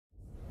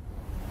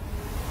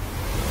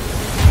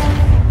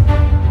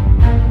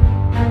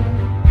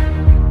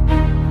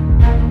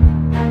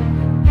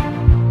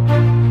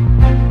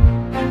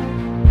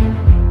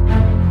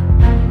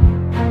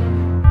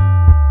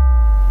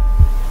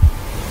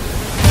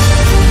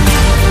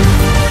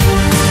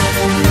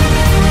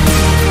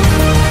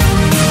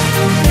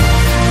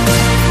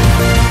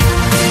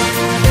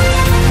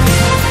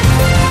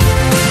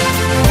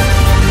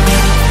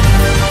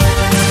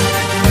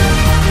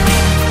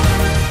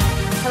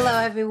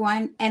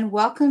everyone, and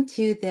welcome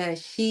to the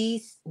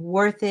She's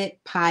Worth It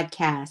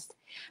podcast.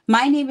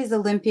 My name is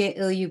Olympia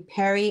I'Liou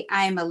Perry.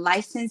 I am a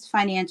licensed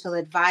financial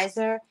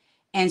advisor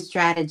and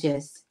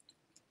strategist.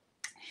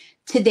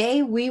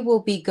 Today, we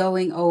will be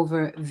going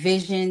over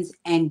visions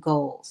and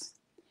goals.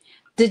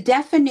 The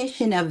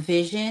definition of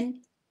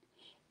vision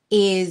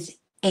is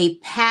a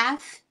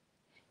path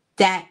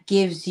that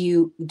gives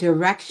you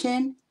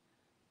direction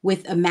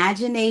with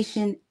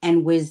imagination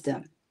and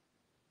wisdom.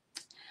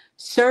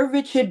 Sir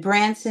Richard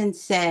Branson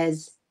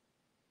says,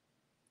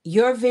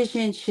 your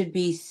vision should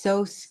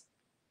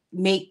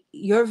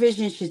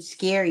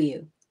scare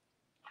you.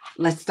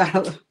 Let's start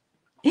over.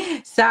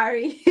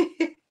 Sorry.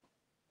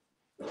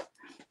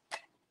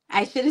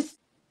 I should have.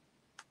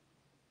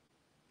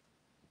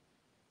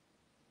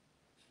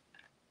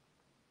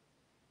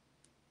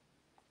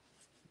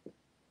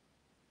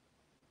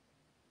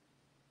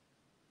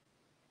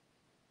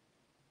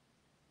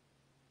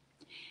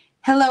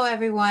 Hello,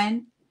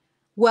 everyone.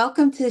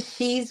 Welcome to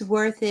She's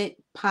Worth It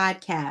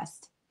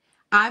podcast.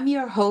 I'm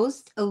your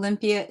host,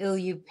 Olympia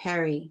I'Liou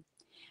Perry.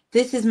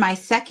 This is my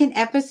second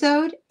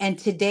episode, and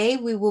today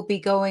we will be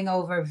going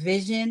over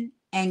vision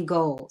and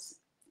goals.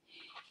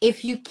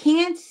 If you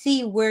can't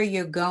see where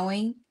you're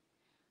going,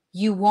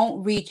 you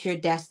won't reach your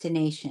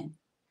destination.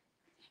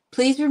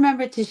 Please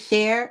remember to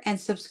share and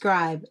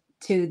subscribe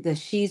to the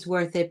She's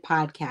Worth It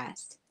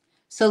podcast.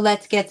 So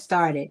let's get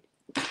started.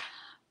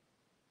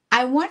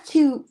 I want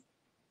to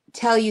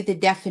tell you the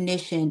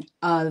definition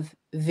of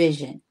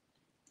vision.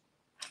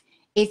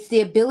 It's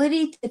the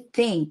ability to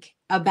think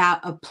about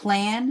a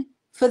plan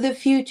for the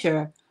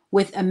future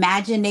with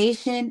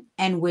imagination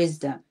and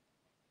wisdom.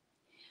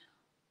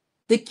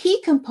 The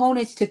key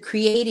components to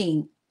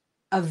creating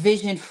a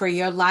vision for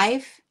your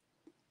life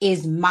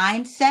is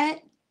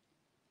mindset,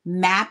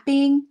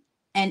 mapping,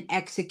 and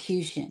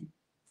execution.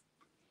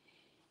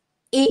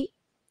 If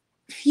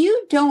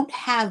you don't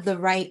have the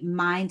right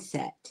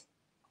mindset,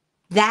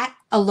 that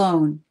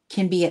alone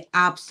can be an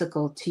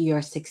obstacle to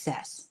your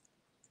success.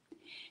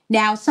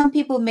 Now, some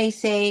people may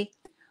say,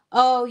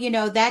 oh,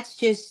 that's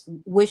just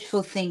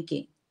wishful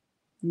thinking.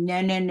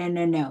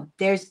 No.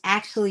 There's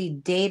actually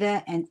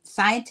data and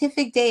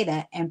scientific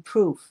data and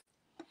proof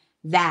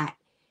that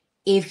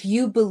if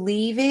you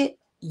believe it,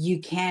 you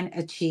can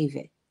achieve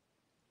it.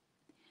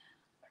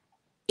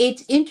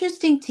 It's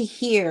interesting to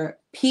hear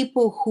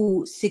people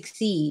who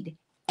succeed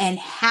and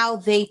how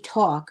they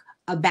talk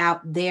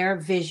about their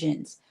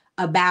visions,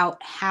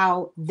 about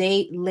how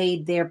they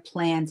laid their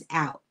plans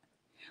out.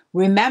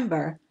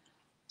 Remember,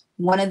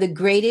 one of the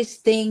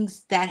greatest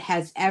things that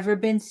has ever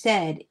been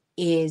said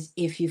is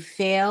if you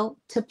fail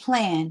to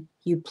plan,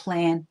 you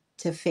plan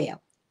to fail.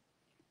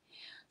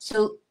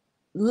 So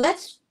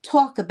let's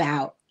talk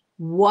about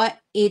what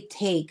it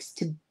takes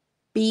to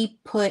be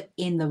put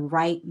in the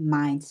right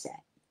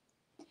mindset.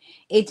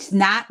 It's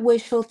not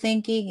wishful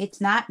thinking. It's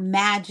not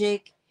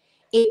magic.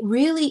 It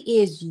really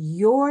is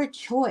your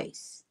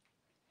choice.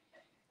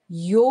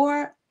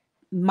 Your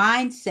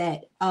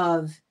mindset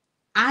of,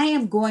 I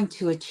am going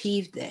to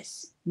achieve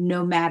this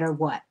no matter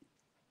what.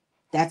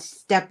 That's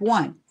step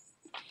one.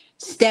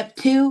 Step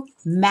two,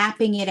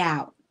 mapping it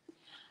out.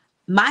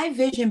 My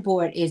vision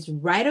board is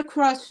right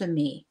across from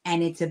me,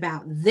 and it's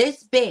about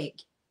this big.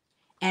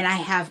 And I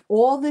have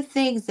all the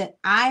things that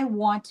I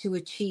want to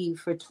achieve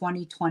for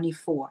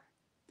 2024.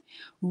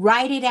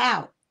 Write it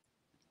out.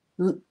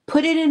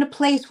 Put it in a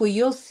place where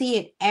you'll see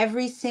it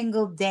every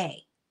single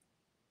day.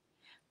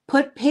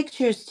 Put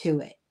pictures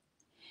to it.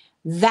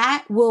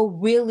 That will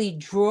really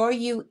draw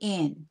you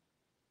in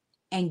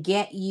and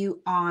get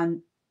you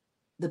on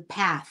the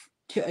path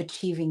to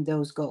achieving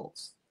those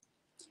goals.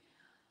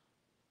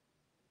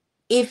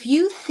 If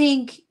you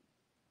think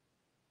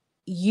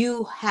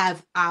you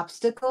have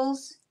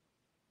obstacles,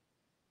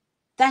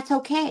 that's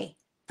okay.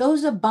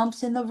 Those are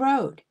bumps in the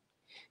road.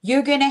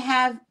 You're going to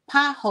have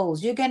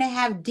potholes. You're going to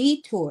have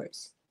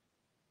detours.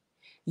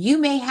 You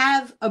may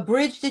have a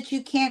bridge that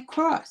you can't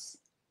cross.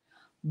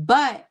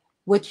 But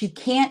what you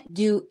can't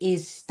do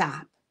is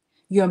stop.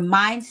 Your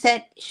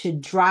mindset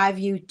should drive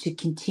you to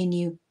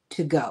continue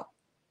to go.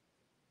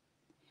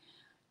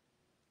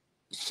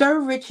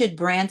 Sir Richard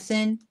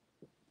Branson,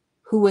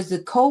 who was the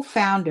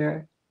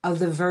co-founder of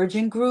the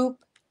Virgin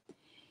Group,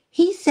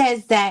 he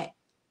says that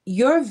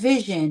your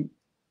vision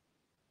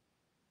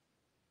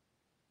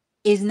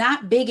is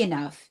not big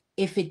enough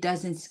if it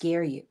doesn't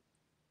scare you.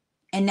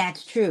 And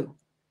that's true.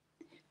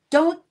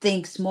 Don't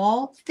think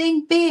small,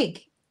 think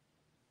big.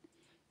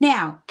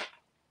 Now,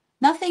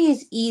 nothing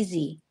is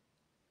easy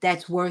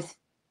that's worth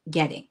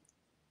getting.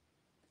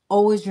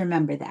 Always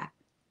remember that.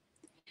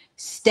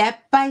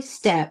 Step by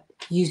step,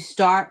 you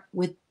start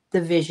with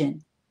the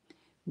vision.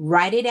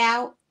 Write it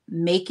out,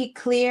 make it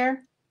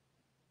clear.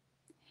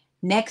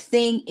 Next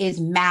thing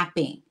is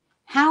mapping.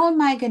 How am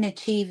I going to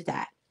achieve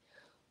that?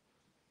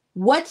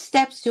 What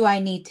steps do I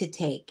need to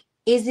take?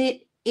 Is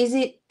it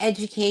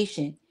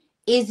education?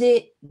 Is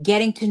it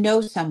getting to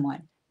know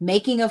someone?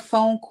 Making a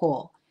phone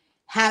call?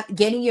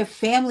 Getting your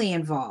family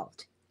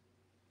involved?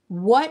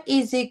 What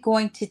is it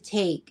going to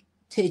take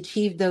to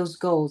achieve those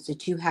goals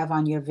that you have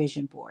on your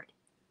vision board?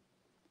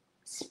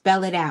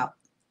 Spell it out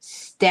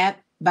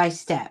step by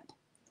step.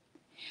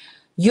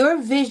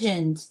 Your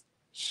visions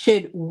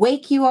should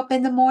wake you up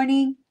in the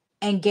morning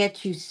and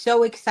get you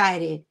so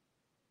excited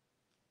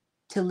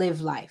to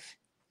live life.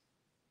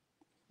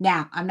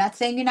 Now, I'm not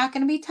saying you're not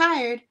going to be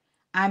tired.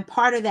 I'm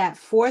part of that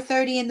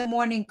 4:30 in the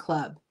morning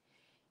club.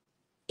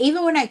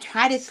 Even when I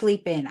try to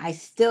sleep in, I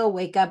still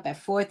wake up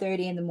at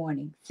 4:30 in the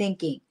morning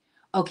thinking,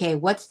 okay,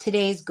 what's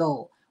today's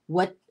goal?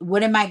 What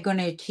am I going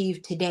to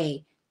achieve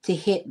today to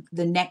hit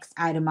the next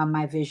item on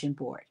my vision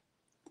board?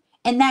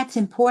 And that's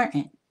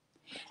important.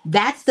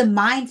 That's the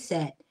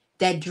mindset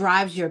that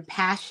drives your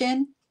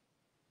passion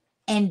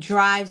and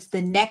drives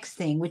the next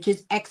thing, which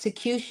is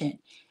execution.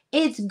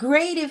 It's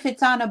great if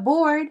it's on a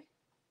board,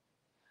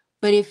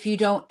 but if you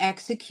don't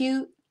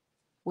execute,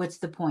 what's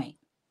the point?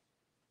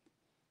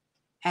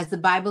 As the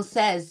Bible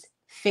says,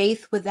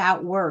 faith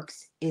without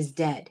works is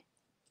dead.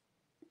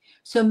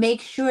 So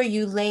make sure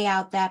you lay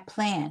out that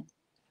plan.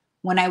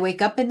 When I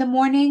wake up in the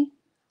morning,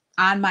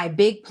 on my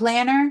big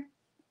planner,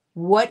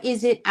 what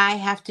is it I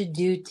have to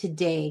do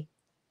today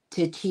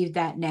to achieve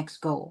that next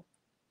goal?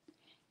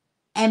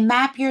 And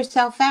map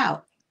yourself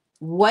out.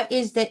 What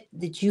is that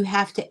you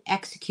have to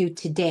execute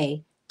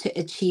today to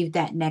achieve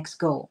that next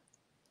goal?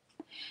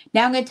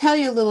 Now, I'm going to tell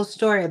you a little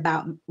story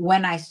about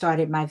when I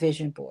started my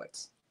vision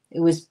boards. It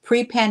was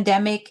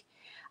pre-pandemic.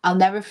 I'll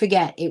never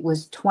forget. It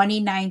was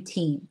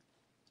 2019.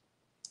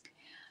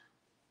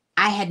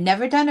 I had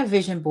never done a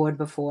vision board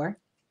before.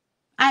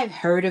 I've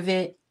heard of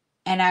it.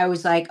 And I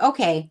was like,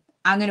 okay,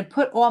 I'm going to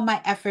put all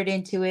my effort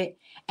into it.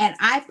 And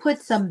I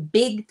put some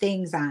big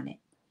things on it.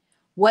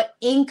 What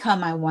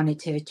income I wanted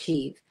to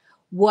achieve,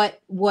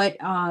 what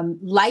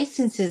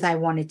licenses I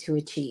wanted to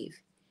achieve.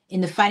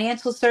 In the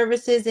financial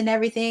services and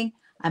everything,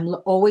 I'm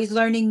always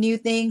learning new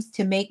things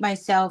to make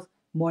myself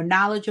more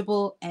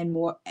knowledgeable and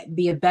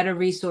be a better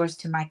resource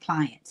to my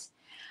clients.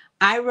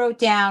 I wrote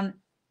down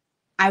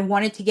I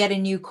wanted to get a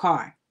new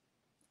car.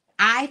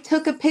 I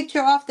took a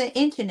picture off the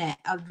internet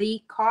of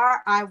the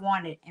car I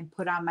wanted and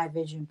put on my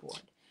vision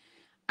board.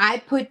 I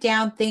put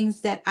down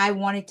things that I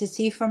wanted to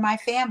see for my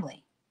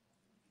family.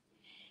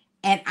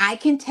 And I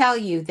can tell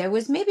you there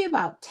was maybe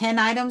about 10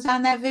 items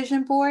on that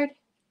vision board.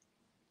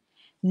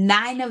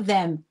 9 of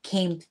them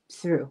came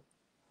through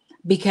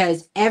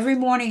because every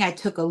morning I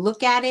took a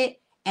look at it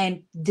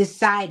and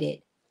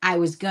decided I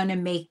was going to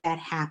make that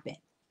happen.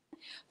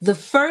 The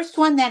first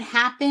one that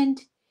happened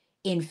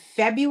in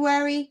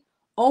February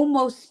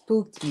almost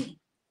spooked me.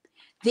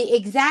 The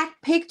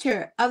exact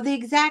picture of the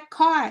exact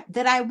car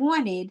that I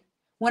wanted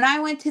when I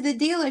went to the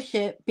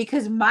dealership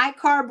because my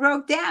car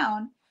broke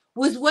down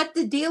was what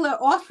the dealer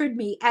offered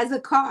me as a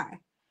car.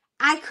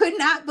 I could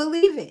not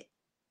believe it.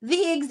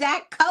 The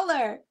exact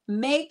color,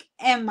 make,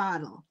 and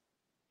model.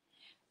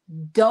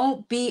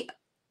 Don't be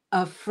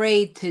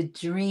afraid to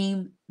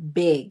dream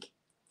big.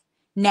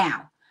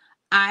 Now,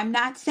 I'm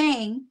not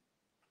saying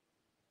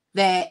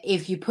that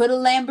if you put a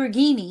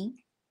Lamborghini,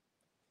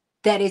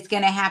 that it's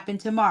going to happen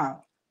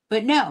tomorrow.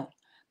 But no,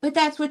 but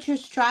that's what you're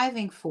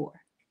striving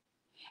for.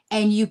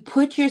 And you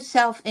put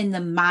yourself in the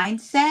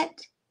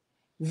mindset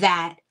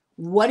that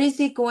what is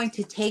it going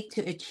to take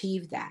to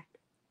achieve that?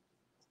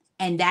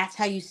 And that's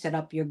how you set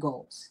up your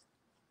goals.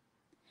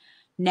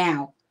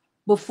 Now,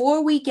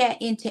 before we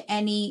get into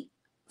any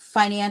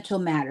financial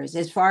matters,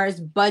 as far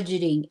as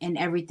budgeting and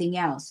everything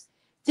else,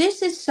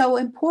 this is so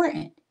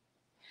important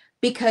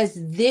because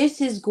this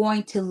is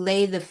going to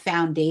lay the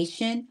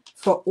foundation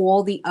for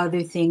all the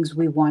other things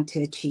we want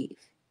to achieve.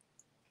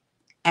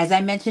 As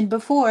I mentioned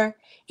before,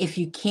 if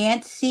you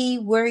can't see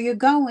where you're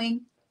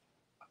going,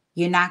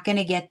 you're not going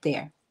to get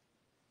there.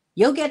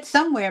 You'll get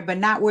somewhere, but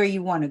not where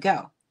you want to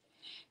go.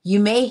 You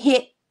may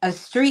hit a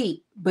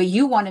street, but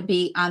you want to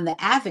be on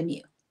the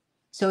avenue.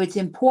 So it's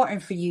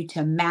important for you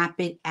to map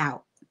it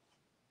out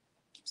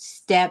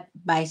step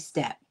by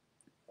step.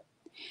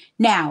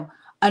 Now,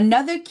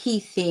 another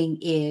key thing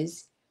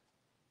is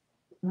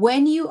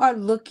when you are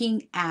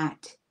looking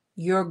at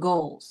your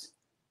goals,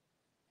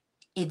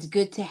 it's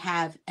good to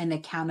have an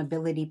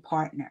accountability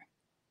partner.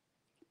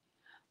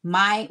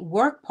 My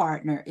work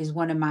partner is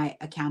one of my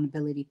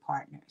accountability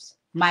partners.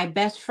 My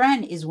best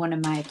friend is one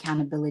of my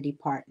accountability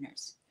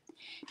partners.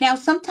 Now,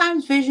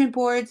 sometimes vision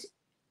boards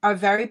are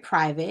very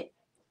private.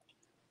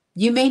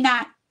 You may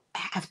not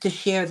have to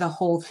share the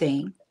whole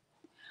thing,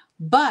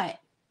 but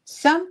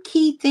some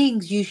key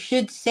things you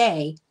should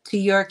say to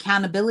your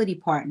accountability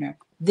partner.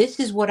 This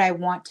is what I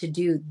want to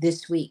do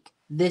this week,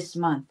 this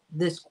month,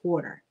 this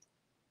quarter.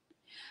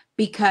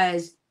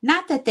 Because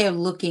not that they're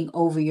looking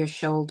over your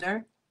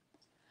shoulder,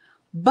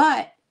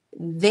 but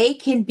they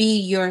can be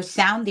your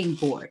sounding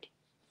board.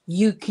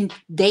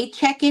 They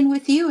check in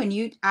with you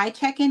and I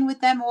check in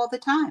with them all the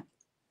time.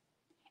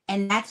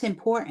 And that's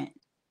important.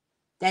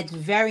 That's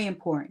very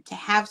important to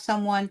have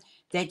someone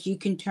that you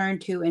can turn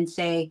to and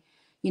say,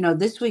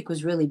 this week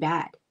was really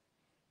bad.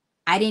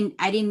 I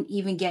didn't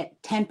even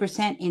get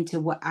 10% into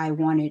what I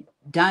wanted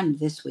done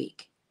this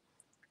week.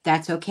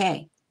 That's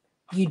okay.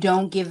 You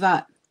don't give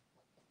up.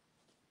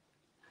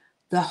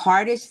 The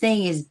hardest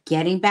thing is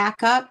getting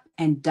back up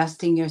and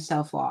dusting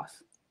yourself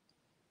off,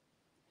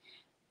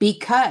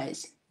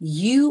 because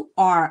you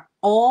are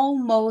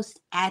almost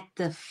at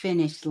the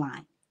finish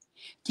line.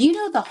 Do you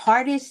know the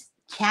hardest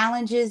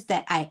challenges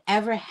that I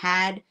ever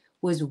had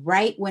was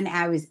right when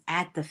I was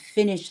at the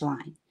finish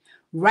line,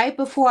 right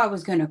before I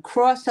was going to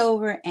cross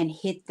over and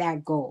hit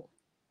that goal?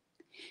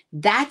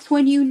 That's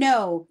when you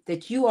know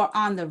that you are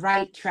on the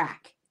right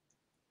track.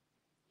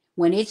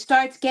 When it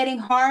starts getting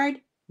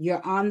hard,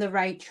 you're on the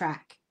right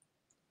track.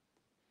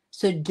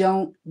 So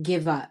don't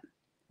give up.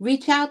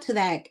 Reach out to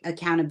that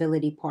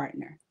accountability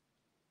partner.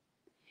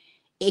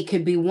 It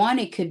could be one,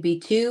 it could be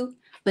two,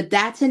 but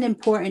that's an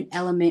important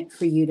element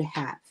for you to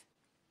have.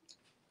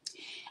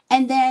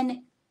 And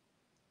then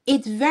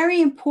it's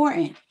very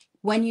important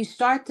when you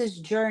start this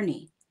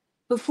journey,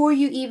 before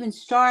you even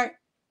start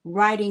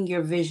writing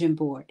your vision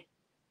board,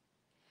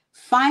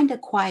 find a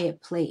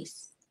quiet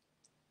place.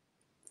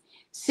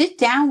 Sit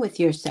down with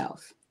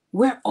yourself.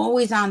 We're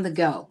always on the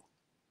go.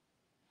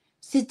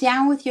 Sit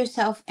down with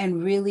yourself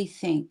and really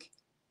think,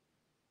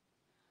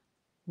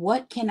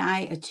 what can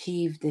I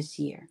achieve this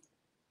year?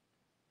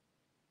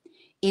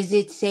 Is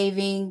it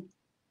saving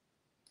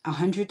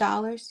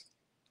 $100?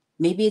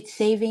 Maybe it's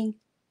saving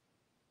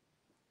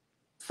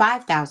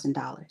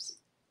 $5,000.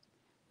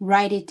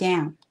 Write it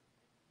down.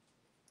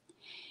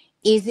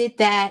 Is it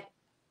that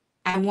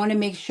I want to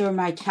make sure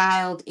my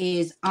child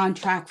is on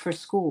track for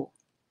school?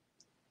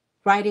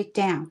 Write it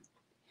down.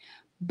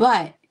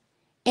 But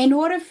in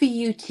order for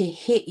you to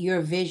hit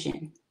your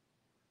vision,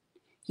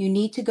 you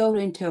need to go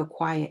into a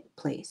quiet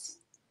place,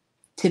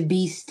 to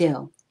be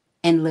still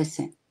and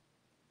listen.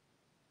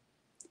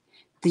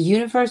 The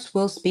universe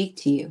will speak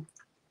to you.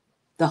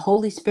 The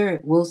Holy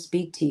Spirit will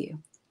speak to you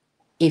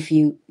if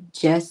you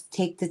just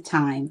take the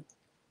time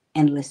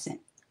and listen.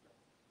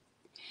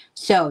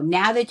 So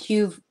now that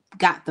you've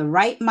got the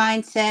right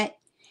mindset,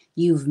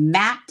 you've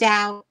mapped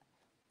out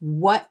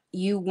what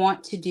you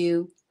want to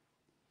do,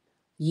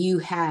 you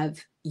have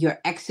your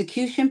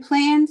execution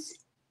plans,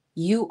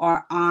 you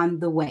are on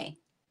the way.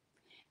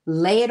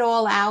 Lay it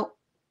all out.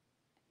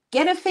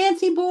 Get a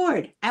fancy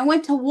board. I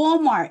went to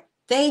Walmart.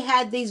 They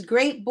had these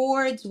great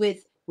boards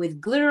with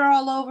glitter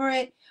all over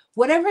it.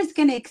 Whatever's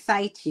going to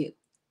excite you.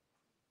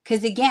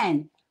 Because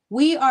again,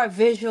 we are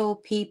visual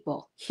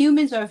people.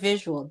 Humans are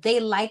visual. They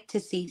like to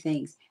see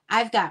things.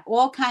 I've got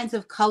all kinds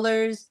of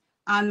colors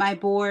on my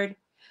board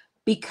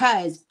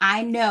because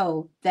I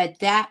know that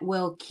that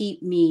will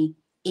keep me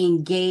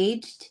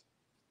engaged,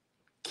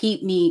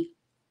 keep me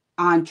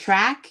on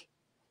track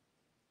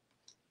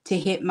to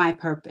hit my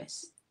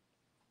purpose.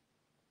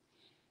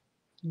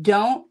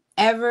 Don't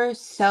ever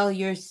sell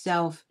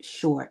yourself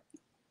short.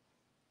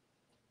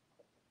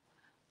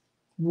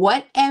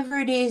 Whatever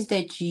it is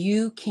that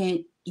you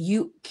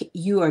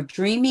are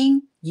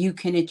dreaming, you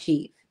can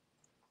achieve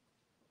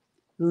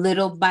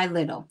little by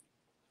little.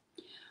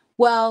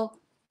 Well,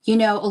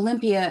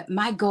 Olympia,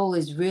 my goal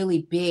is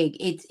really big.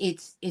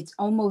 It's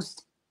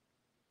almost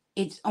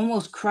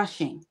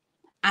crushing.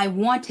 I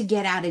want to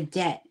get out of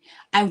debt.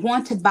 I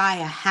want to buy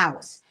a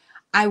house.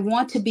 I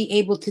want to be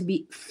able to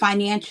be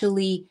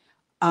financially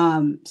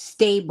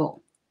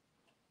stable.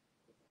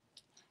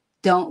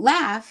 Don't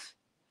laugh,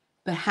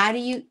 but how do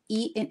you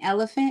eat an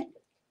elephant?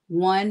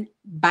 One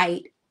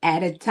bite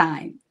at a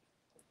time.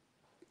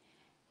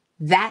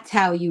 That's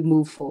how you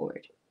move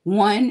forward.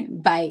 One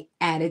bite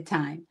at a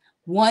time.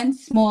 One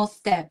small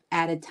step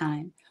at a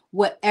time.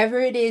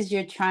 Whatever it is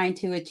you're trying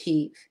to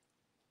achieve.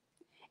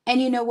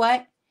 And you know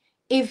what?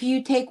 If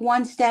you take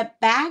one step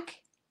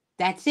back,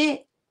 that's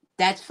it.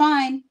 That's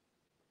fine.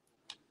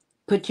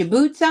 Put your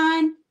boots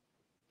on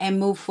and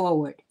move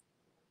forward.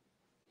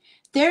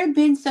 There have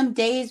been some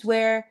days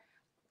where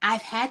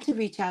I've had to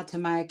reach out to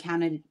my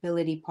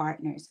accountability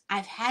partners.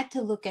 I've had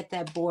to look at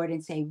that board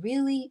and say,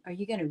 really? Are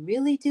you going to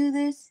really do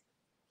this?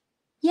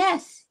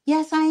 Yes,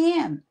 I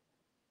am.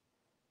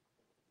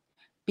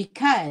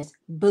 Because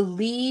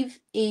believe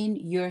in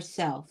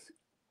yourself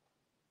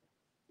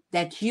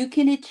that you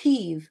can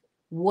achieve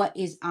what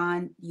is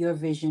on your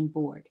vision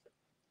board.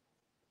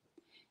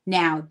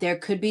 Now, there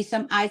could be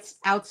some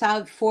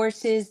outside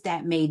forces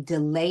that may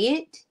delay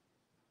it,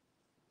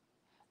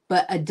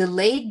 but a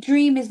delayed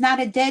dream is not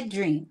a dead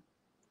dream.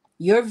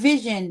 Your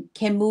vision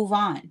can move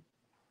on.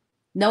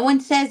 No one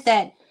says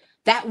that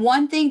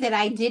one thing that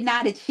I did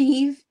not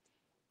achieve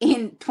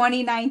in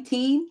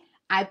 2019,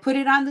 I put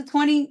it on the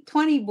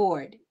 2020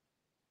 board.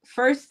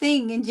 First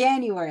thing in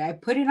January, I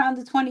put it on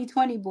the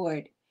 2020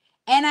 board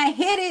and I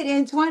hit it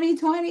in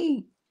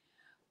 2020.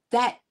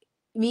 That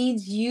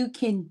means you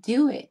can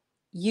do it.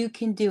 You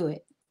can do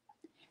it.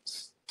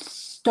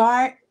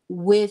 Start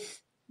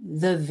with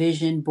the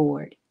vision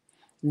board.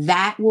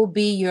 That will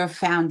be your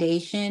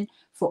foundation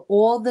for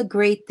all the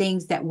great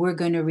things that we're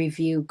going to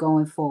review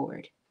going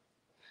forward.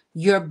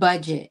 Your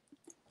budget,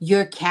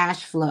 your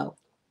cash flow.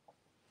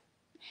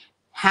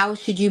 How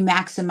should you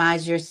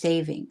maximize your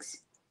savings?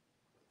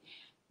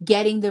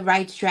 Getting the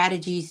right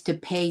strategies to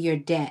pay your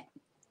debt.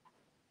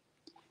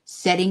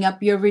 Setting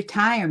up your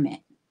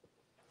retirement.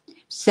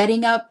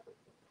 Setting up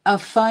a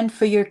fund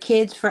for your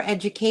kids for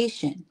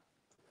education,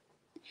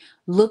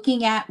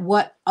 looking at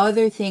what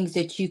other things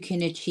that you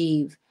can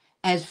achieve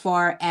as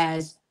far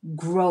as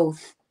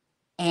growth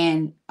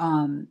and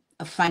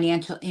a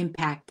financial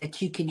impact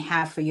that you can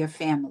have for your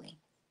family.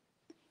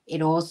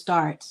 It all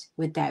starts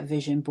with that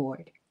vision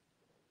board.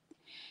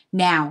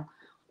 Now,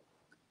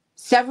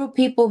 several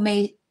people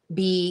may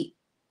be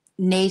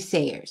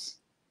naysayers.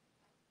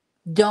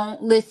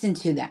 Don't listen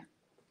to them.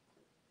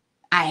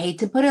 I hate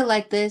to put it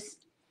like this.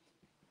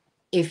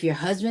 If your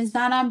husband's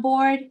not on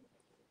board,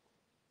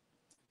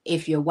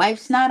 if your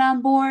wife's not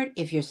on board,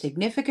 if your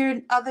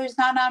significant other's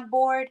not on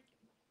board,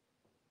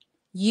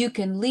 you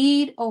can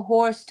lead a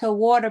horse to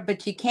water,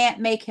 but you can't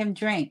make him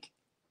drink.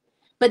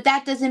 But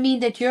that doesn't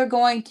mean that you're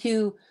going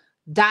to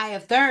die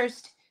of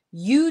thirst.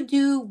 You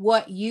do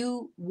what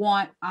you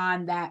want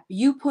on that.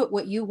 You put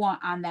what you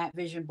want on that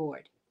vision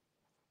board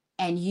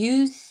and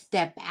you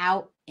step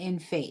out in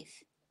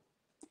faith.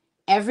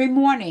 Every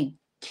morning,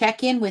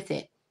 check in with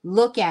it.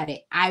 Look at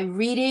it. I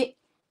read it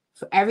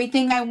for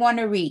everything I want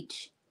to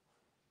reach.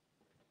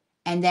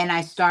 And then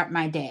I start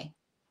my day.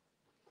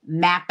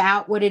 Map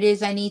out what it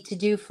is I need to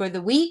do for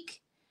the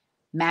week.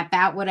 Map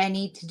out what I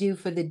need to do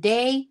for the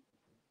day.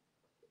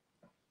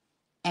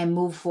 And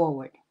move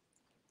forward.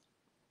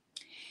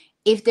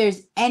 If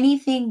there's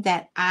anything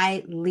that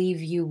I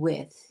leave you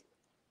with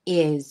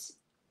is,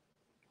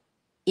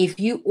 if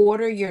you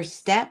order your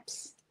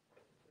steps,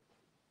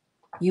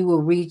 you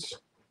will reach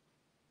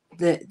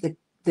the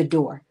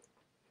door.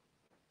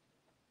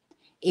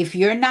 If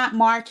you're not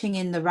marching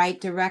in the right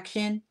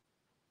direction,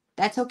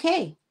 that's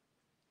okay.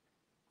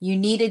 You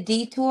need a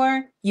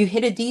detour, you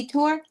hit a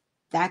detour,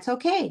 that's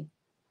okay.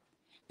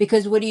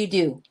 Because what do?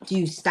 Do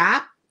you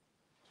stop?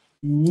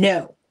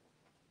 No.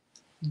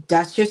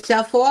 Dust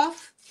yourself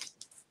off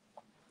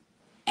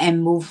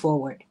and move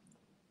forward.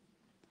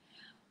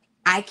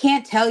 I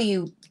can't tell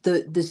you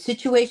the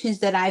situations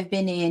that I've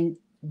been in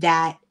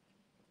that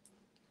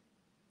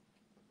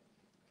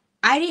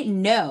I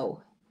didn't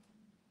know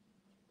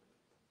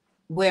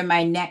where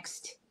my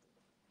next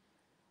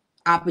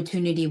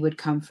opportunity would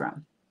come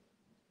from.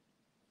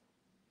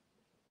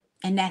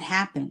 And that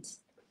happens.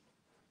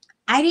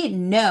 I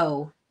didn't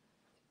know,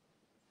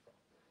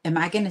 am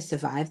I going to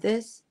survive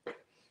this?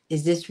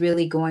 Is this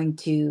really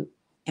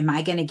am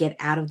I going to get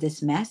out of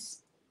this mess?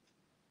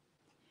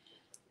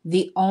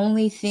 The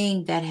only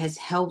thing that has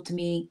helped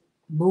me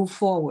move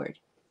forward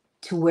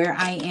to where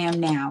I am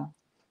now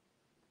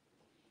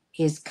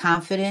is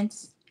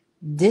confidence,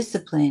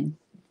 discipline,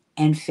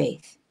 and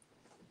faith.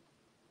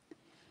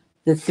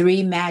 The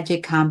three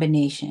magic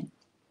combination.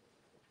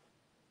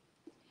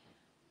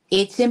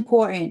 It's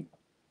important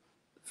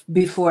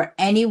before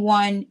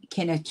anyone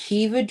can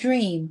achieve a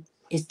dream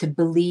is to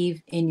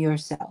believe in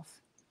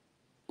yourself.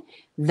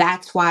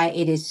 That's why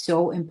it is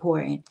so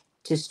important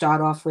to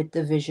start off with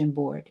the vision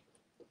board.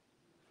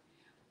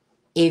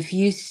 If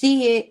you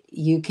see it,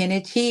 you can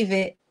achieve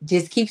it.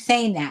 Just keep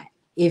saying that.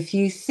 If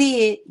you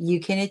see it, you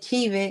can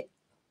achieve it.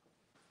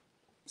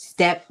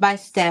 Step by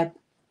step,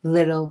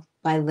 little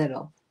by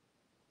little.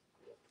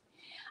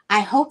 I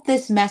hope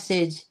this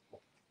message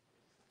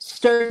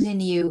stirs in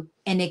you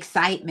an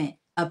excitement,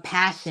 a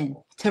passion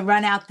to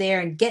run out there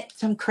and get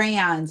some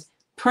crayons,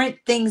 print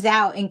things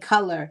out in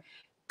color,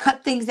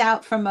 cut things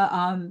out from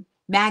a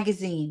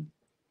magazine,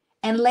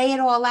 and lay it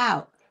all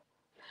out.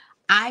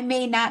 I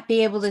may not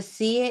be able to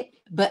see it,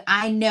 but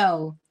I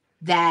know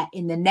that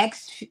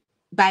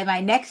by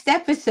my next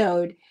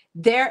episode,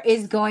 there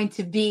is going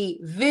to be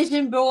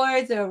vision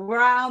boards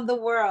around the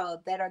world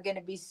that are going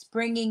to be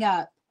springing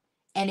up.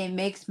 And it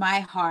makes my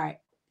heart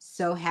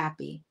so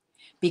happy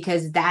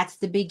because that's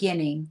the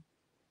beginning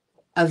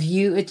of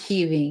you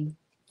achieving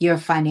your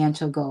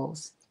financial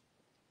goals.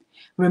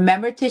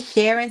 Remember to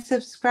share and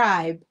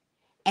subscribe.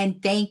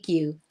 And thank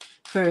you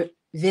for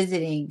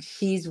visiting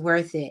She's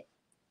Worth It.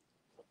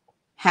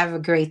 Have a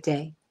great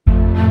day.